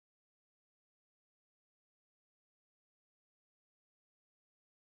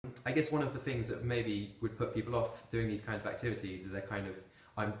I guess one of the things that maybe would put people off doing these kinds of activities is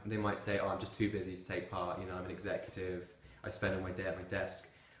they might say, oh, I'm just too busy to take part, I'm an executive, I spend all my day at my desk.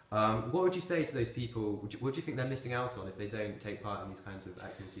 What would you say to those people? What do you think they're missing out on if they don't take part in these kinds of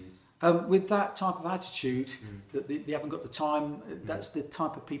activities? With that type of attitude, that they haven't got the time, that's the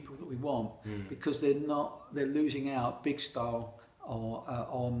type of people that we want, because they're losing out big style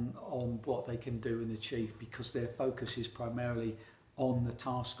on what they can do and achieve, because their focus is primarily on the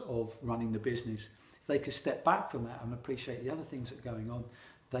task of running the business. If they could step back from that and appreciate the other things that are going on,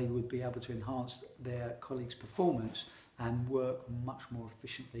 they would be able to enhance their colleagues' performance and work much more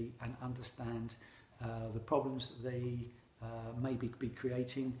efficiently and understand the problems that they may be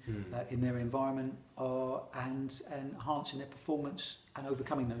creating in their environment, and enhancing their performance and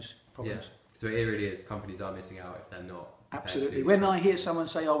overcoming those problems. Yeah. So it really is, companies are missing out if they're not. Absolutely. When I hear someone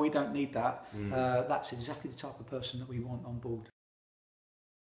say, oh, we don't need that, that's exactly the type of person that we want on board.